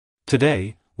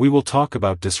Today, we will talk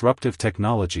about disruptive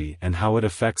technology and how it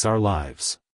affects our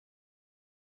lives.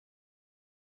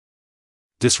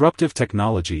 Disruptive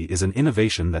technology is an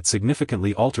innovation that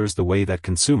significantly alters the way that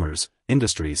consumers,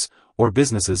 industries, or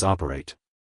businesses operate.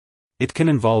 It can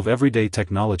involve everyday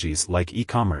technologies like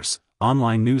e-commerce,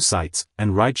 online news sites,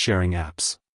 and ride-sharing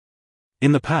apps.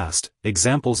 In the past,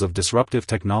 examples of disruptive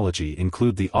technology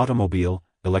include the automobile,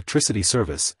 electricity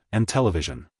service, and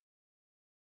television.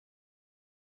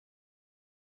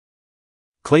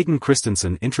 Clayton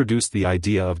Christensen introduced the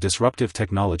idea of disruptive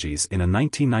technologies in a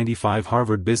 1995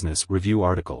 Harvard Business Review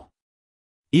article.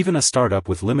 Even a startup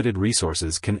with limited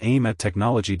resources can aim at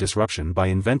technology disruption by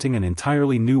inventing an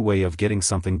entirely new way of getting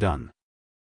something done.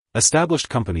 Established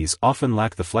companies often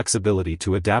lack the flexibility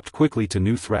to adapt quickly to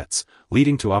new threats,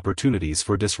 leading to opportunities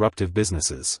for disruptive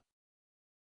businesses.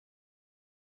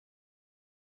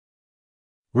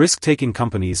 Risk-taking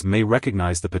companies may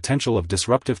recognize the potential of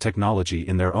disruptive technology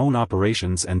in their own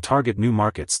operations and target new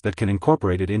markets that can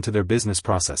incorporate it into their business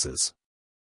processes.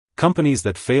 Companies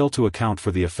that fail to account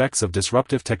for the effects of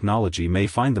disruptive technology may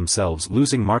find themselves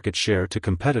losing market share to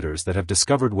competitors that have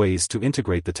discovered ways to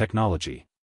integrate the technology.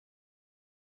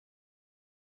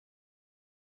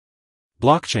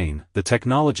 Blockchain, the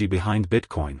technology behind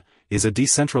Bitcoin, is a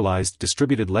decentralized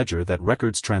distributed ledger that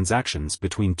records transactions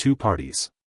between two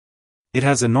parties. It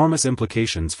has enormous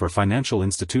implications for financial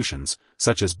institutions,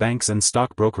 such as banks and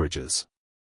stock brokerages.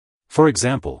 For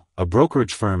example, a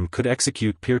brokerage firm could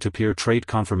execute peer-to-peer trade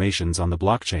confirmations on the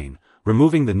blockchain,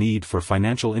 removing the need for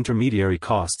financial intermediary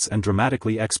costs and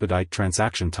dramatically expedite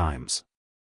transaction times.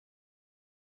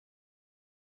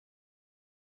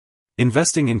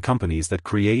 Investing in companies that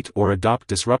create or adopt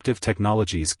disruptive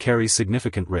technologies carries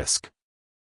significant risk.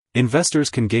 Investors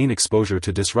can gain exposure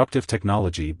to disruptive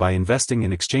technology by investing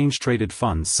in exchange-traded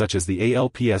funds such as the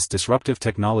ALPS Disruptive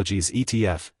Technologies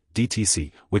ETF,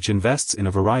 DTEC, which invests in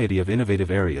a variety of innovative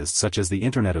areas such as the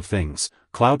Internet of Things,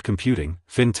 cloud computing,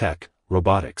 fintech,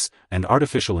 robotics, and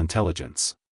artificial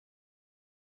intelligence.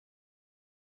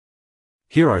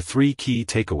 Here are 3 key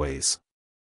takeaways.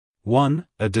 1.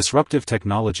 A disruptive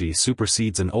technology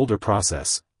supersedes an older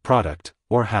process, product,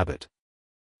 or habit.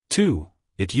 2.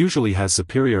 It usually has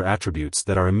superior attributes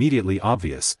that are immediately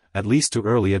obvious, at least to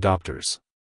early adopters.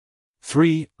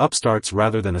 3. Upstarts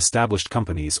rather than established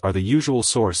companies are the usual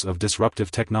source of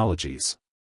disruptive technologies.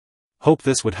 Hope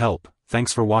this would help.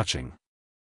 Thanks for watching.